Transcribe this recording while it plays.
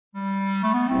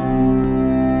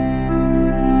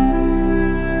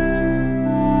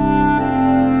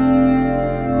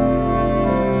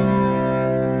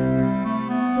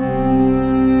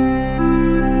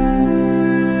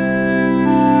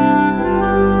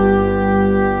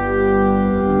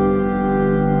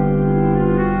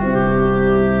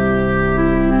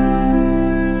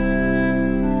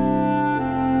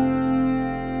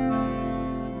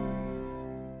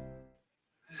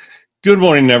Good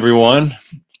morning, everyone,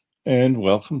 and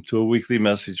welcome to a weekly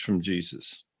message from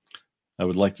Jesus. I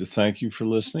would like to thank you for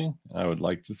listening. I would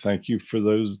like to thank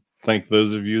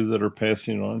those of you that are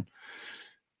passing on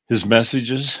his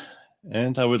messages,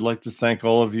 and I would like to thank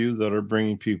all of you that are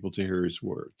bringing people to hear his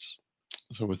words.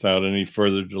 So, without any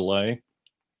further delay,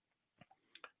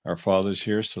 our Father's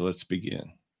here, so let's begin.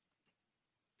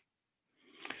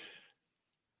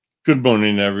 Good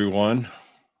morning, everyone.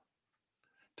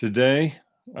 Today,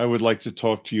 I would like to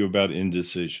talk to you about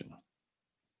indecision.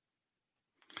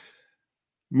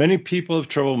 Many people have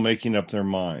trouble making up their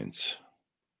minds.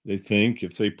 They think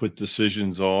if they put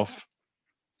decisions off,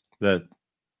 that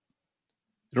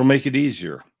it'll make it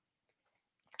easier.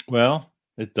 Well,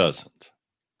 it doesn't.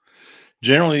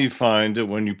 Generally, you find that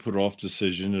when you put off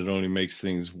decision, it only makes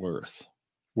things worse.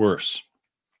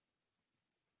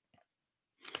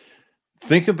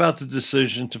 Think about the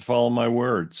decision to follow my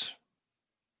words.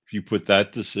 If you put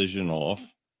that decision off,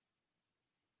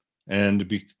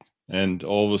 and and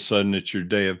all of a sudden it's your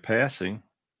day of passing,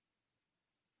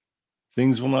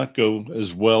 things will not go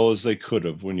as well as they could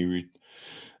have when you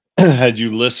had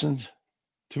you listened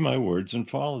to my words and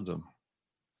followed them.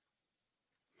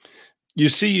 You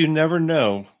see, you never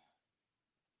know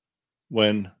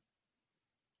when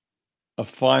a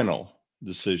final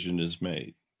decision is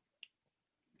made.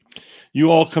 You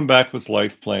all come back with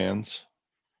life plans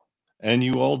and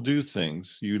you all do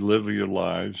things. You live your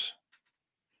lives.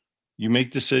 You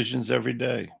make decisions every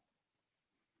day.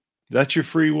 That's your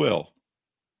free will.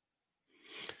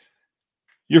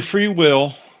 Your free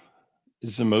will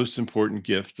is the most important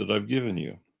gift that I've given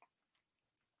you.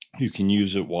 You can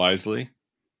use it wisely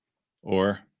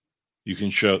or you can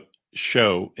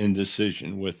show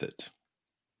indecision with it.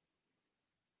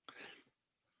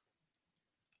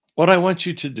 What I want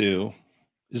you to do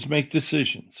is make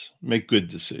decisions, make good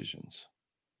decisions.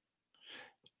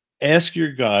 Ask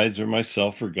your guides or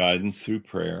myself for guidance through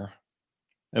prayer,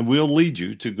 and we'll lead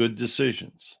you to good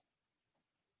decisions.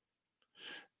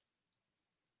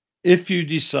 If you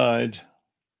decide,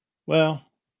 well,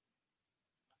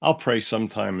 I'll pray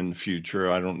sometime in the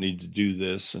future, I don't need to do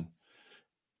this, and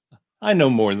I know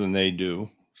more than they do,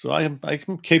 so I'm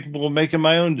capable of making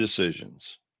my own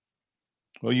decisions.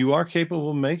 Well, you are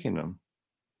capable of making them,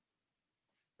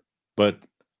 but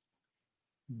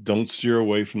don't steer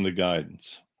away from the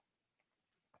guidance.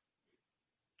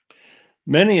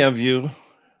 Many of you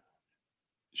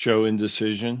show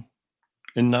indecision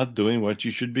in not doing what you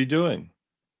should be doing.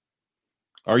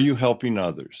 Are you helping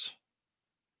others?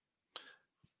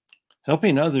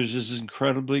 Helping others is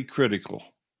incredibly critical.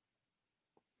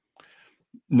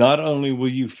 Not only will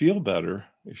you feel better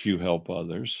if you help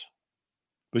others,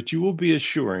 but you will be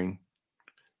assuring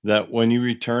that when you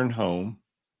return home,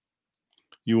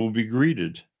 you will be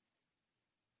greeted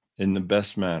in the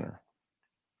best manner.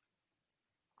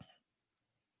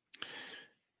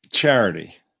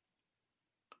 Charity.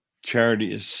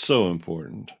 Charity is so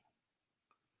important.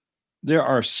 There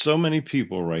are so many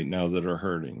people right now that are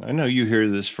hurting. I know you hear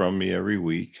this from me every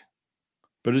week,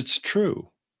 but it's true.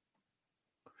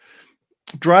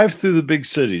 Drive through the big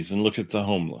cities and look at the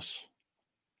homeless.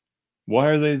 Why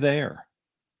are they there?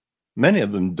 Many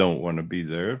of them don't want to be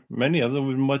there. Many of them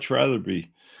would much rather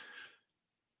be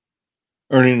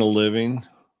earning a living,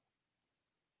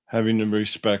 having the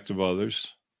respect of others.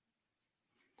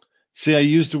 See, I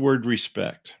use the word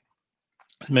respect.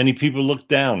 Many people look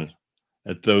down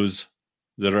at those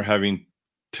that are having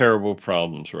terrible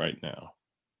problems right now.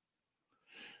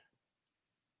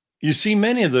 You see,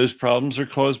 many of those problems are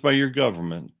caused by your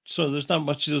government, so there's not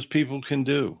much those people can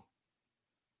do.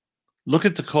 Look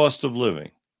at the cost of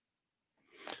living.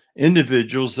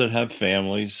 Individuals that have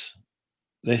families,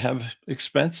 they have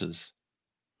expenses.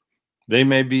 They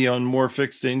may be on more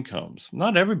fixed incomes.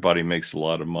 Not everybody makes a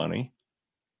lot of money.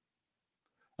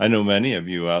 I know many of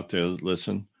you out there that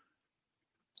listen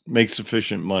make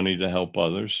sufficient money to help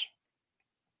others.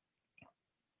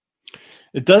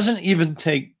 It doesn't even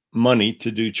take money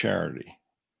to do charity.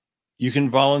 You can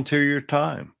volunteer your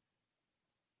time.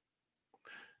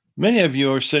 Many of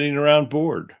you are sitting around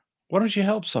bored. Why don't you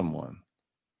help someone?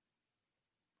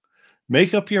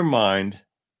 Make up your mind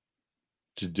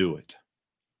to do it.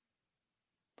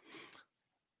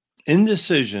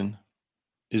 Indecision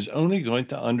is only going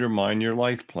to undermine your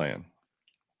life plan.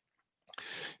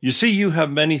 You see, you have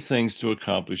many things to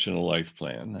accomplish in a life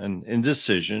plan, and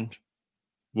indecision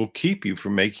will keep you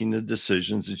from making the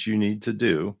decisions that you need to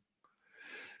do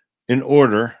in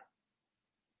order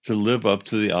to live up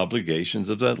to the obligations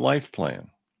of that life plan.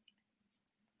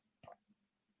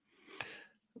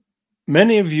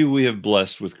 Many of you we have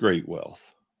blessed with great wealth,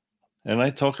 and I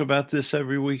talk about this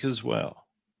every week as well.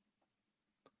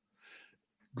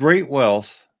 Great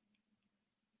wealth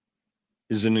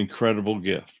is an incredible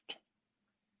gift.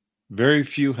 Very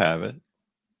few have it,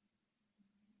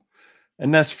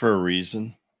 and that's for a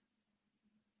reason.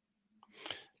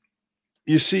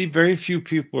 You see, very few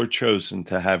people are chosen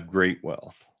to have great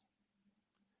wealth.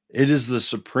 It is the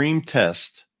supreme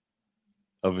test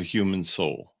of a human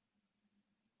soul.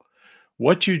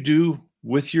 What you do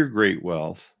with your great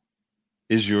wealth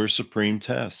is your supreme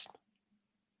test.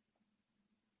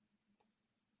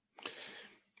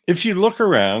 If you look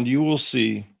around, you will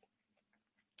see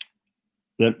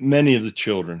that many of the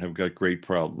children have got great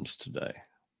problems today.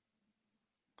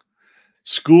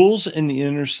 Schools in the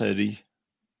inner city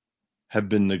have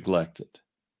been neglected.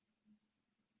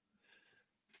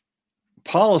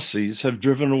 Policies have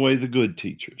driven away the good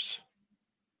teachers.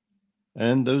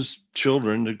 And those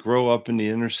children that grow up in the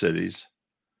inner cities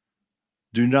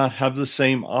do not have the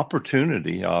same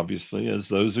opportunity, obviously, as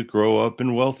those that grow up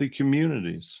in wealthy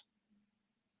communities.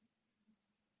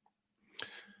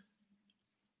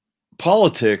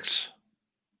 Politics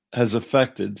has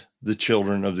affected the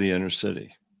children of the inner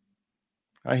city.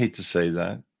 I hate to say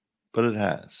that, but it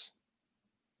has.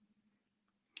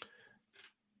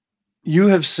 You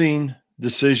have seen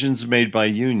decisions made by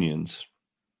unions,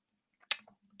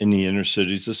 in the inner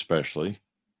cities especially,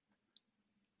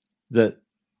 that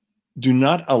do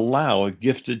not allow a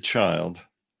gifted child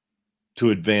to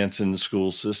advance in the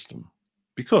school system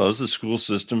because the school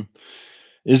system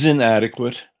is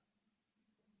inadequate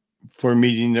for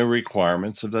meeting the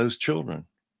requirements of those children.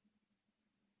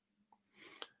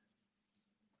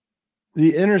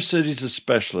 The inner cities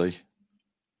especially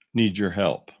need your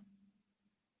help.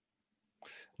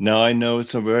 Now, I know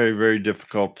it's a very, very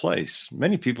difficult place.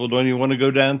 Many people don't even want to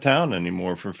go downtown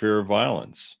anymore for fear of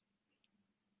violence.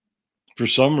 For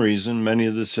some reason, many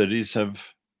of the cities have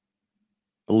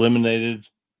eliminated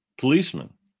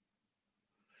policemen.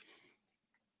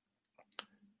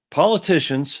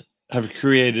 Politicians have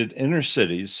created inner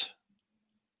cities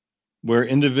where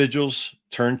individuals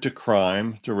turn to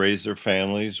crime to raise their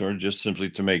families or just simply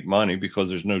to make money because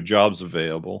there's no jobs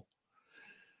available.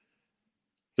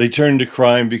 They turn to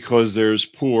crime because there's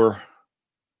poor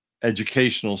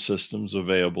educational systems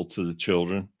available to the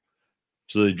children.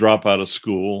 So they drop out of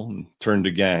school and turn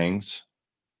to gangs.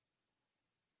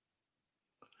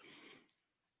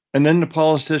 And then the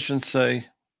politicians say,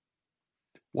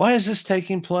 why is this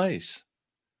taking place?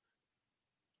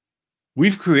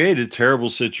 We've created terrible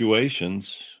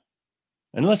situations,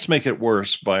 and let's make it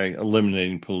worse by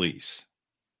eliminating police.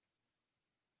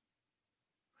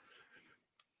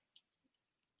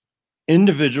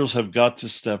 Individuals have got to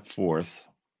step forth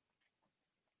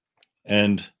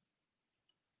and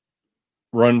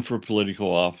run for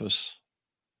political office,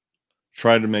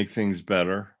 try to make things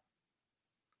better,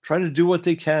 try to do what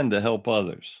they can to help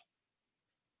others.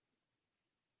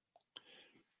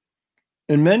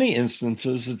 In many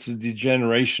instances, it's a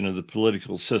degeneration of the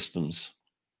political systems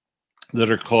that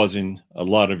are causing a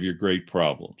lot of your great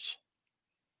problems.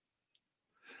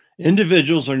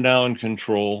 Individuals are now in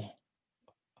control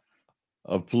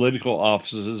of political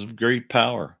offices of great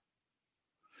power.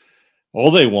 All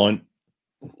they want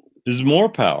is more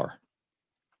power,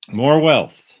 more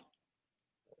wealth,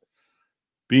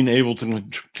 being able to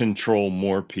control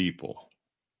more people.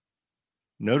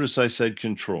 Notice I said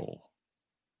control.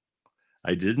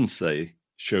 I didn't say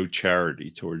show charity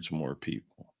towards more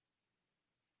people.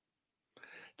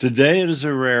 Today, it is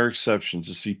a rare exception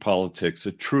to see politics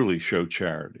that truly show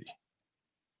charity,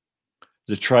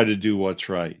 that try to do what's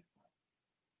right.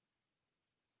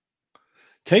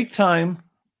 Take time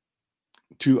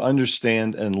to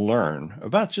understand and learn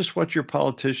about just what your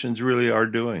politicians really are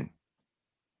doing.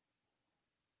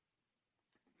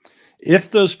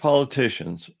 If those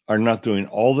politicians are not doing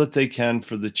all that they can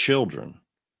for the children,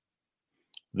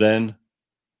 then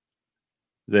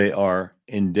they are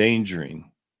endangering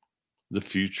the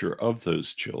future of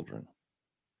those children.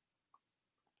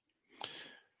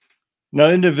 Now,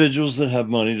 individuals that have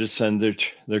money to send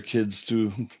their kids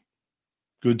to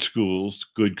good schools,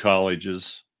 good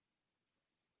colleges,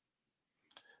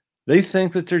 they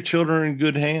think that their children are in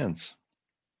good hands.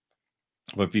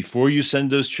 But before you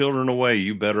send those children away,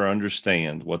 you better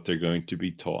understand what they're going to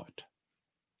be taught.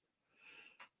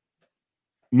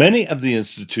 Many of the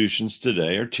institutions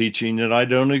today are teaching that I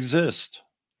don't exist.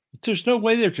 There's no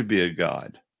way there could be a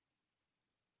God.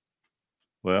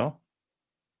 Well,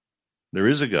 there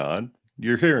is a God.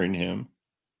 You're hearing him.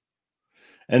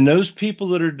 And those people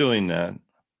that are doing that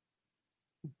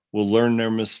will learn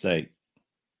their mistake.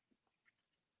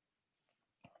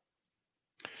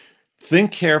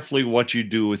 Think carefully what you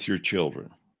do with your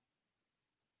children.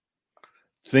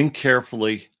 Think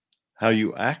carefully how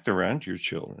you act around your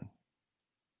children.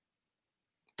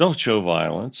 Don't show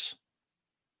violence.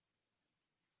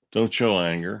 Don't show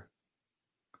anger.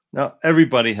 Now,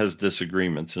 everybody has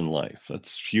disagreements in life.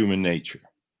 That's human nature.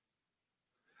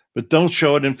 But don't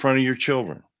show it in front of your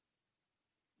children.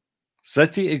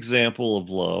 Set the example of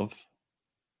love.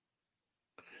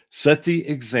 Set the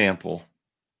example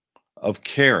of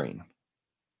caring.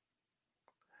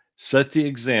 Set the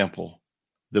example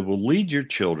that will lead your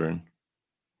children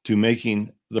to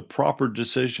making the proper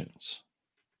decisions.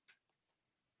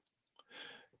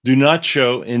 Do not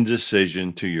show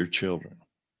indecision to your children.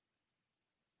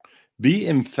 Be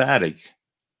emphatic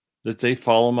that they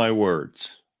follow my words.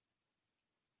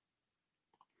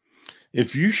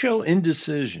 If you show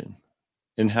indecision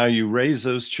in how you raise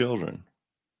those children,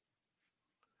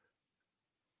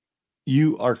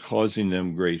 you are causing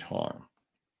them great harm.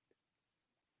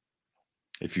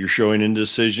 If you're showing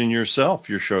indecision yourself,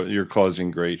 you're causing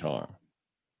great harm.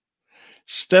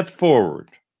 Step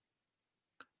forward.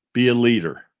 Be a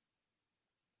leader.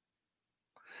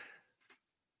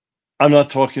 I'm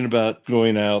not talking about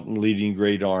going out and leading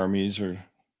great armies or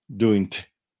doing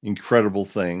incredible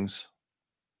things.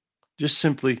 Just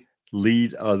simply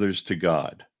lead others to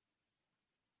God.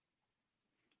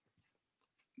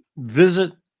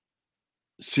 Visit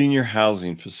senior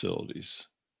housing facilities.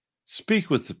 Speak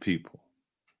with the people.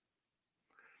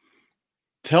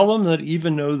 Tell them that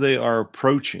even though they are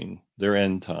approaching their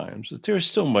end times, that there's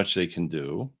still much they can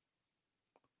do.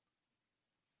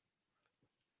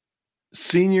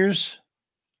 Seniors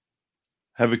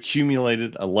have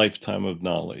accumulated a lifetime of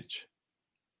knowledge.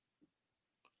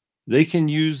 They can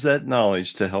use that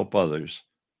knowledge to help others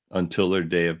until their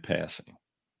day of passing.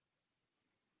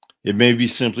 It may be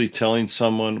simply telling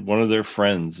someone, one of their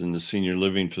friends in the senior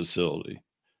living facility,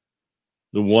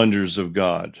 the wonders of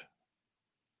God.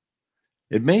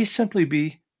 It may simply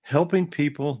be helping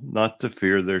people not to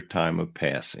fear their time of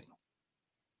passing.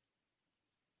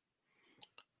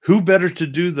 Who better to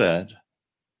do that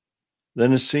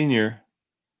than a senior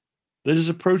that is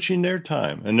approaching their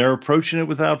time? And they're approaching it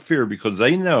without fear because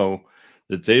they know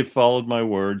that they've followed my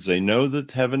words. They know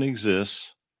that heaven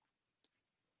exists.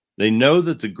 They know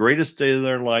that the greatest day of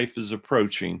their life is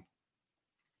approaching,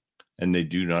 and they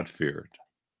do not fear it.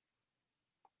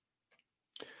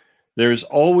 There is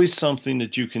always something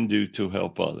that you can do to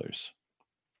help others.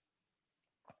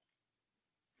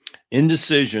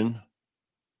 Indecision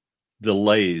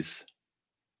delays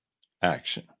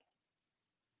action.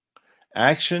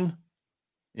 Action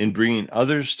in bringing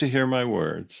others to hear my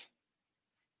words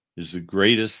is the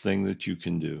greatest thing that you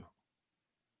can do.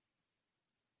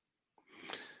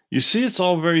 You see, it's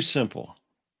all very simple.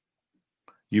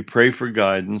 You pray for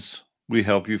guidance. We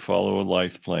help you follow a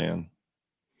life plan.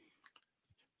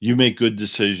 You make good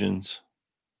decisions.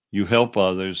 You help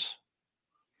others.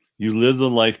 You live the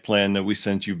life plan that we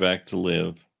sent you back to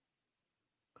live.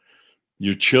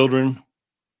 Your children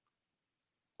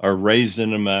are raised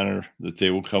in a manner that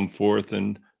they will come forth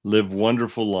and live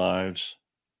wonderful lives.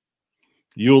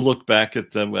 You'll look back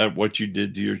at them, at what you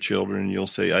did to your children, and you'll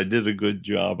say, I did a good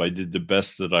job. I did the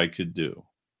best that I could do.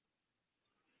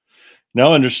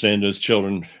 Now understand those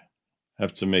children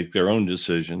have to make their own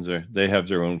decisions. They have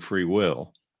their own free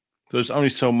will. So there's only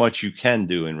so much you can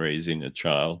do in raising a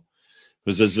child,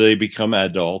 because as they become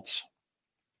adults,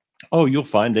 you'll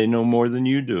find they know more than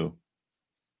you do.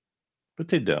 But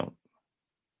they don't.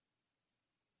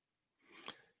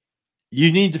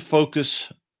 You need to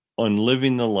focus on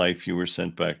living the life you were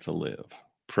sent back to live.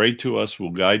 Pray to us. We'll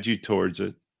guide you towards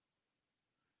it.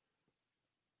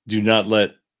 Do not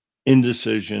let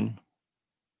indecision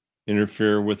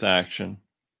interfere with action.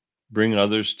 Bring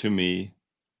others to me.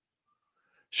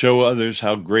 Show others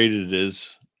how great it is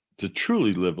to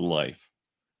truly live a life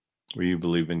where you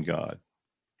believe in God.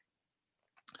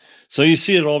 So you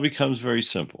see, it all becomes very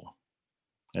simple,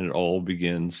 and it all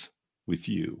begins with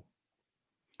you.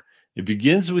 It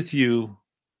begins with you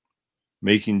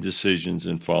making decisions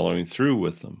and following through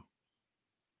with them.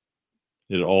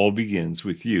 It all begins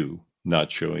with you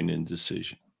not showing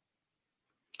indecision.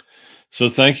 So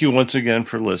thank you once again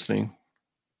for listening.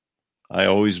 I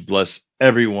always bless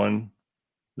everyone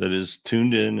that is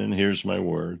tuned in and hears my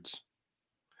words.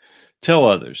 Tell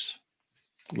others.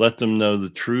 Let them know the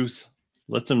truth.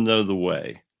 Let them know the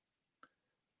way.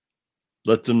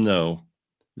 Let them know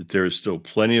that there is still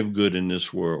plenty of good in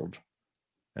this world,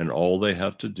 and all they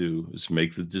have to do is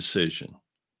make the decision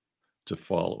to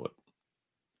follow it.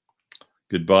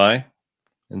 Goodbye,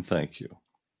 and thank you.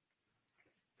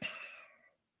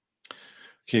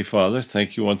 Okay, Father,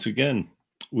 thank you once again.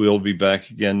 We'll be back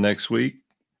again next week,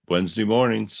 Wednesday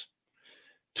mornings.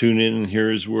 Tune in and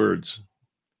hear his words,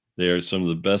 They are some of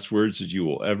the best words that you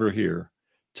will ever hear.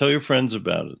 Tell your friends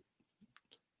about it.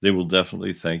 They will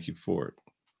definitely thank you for it.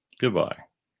 Goodbye.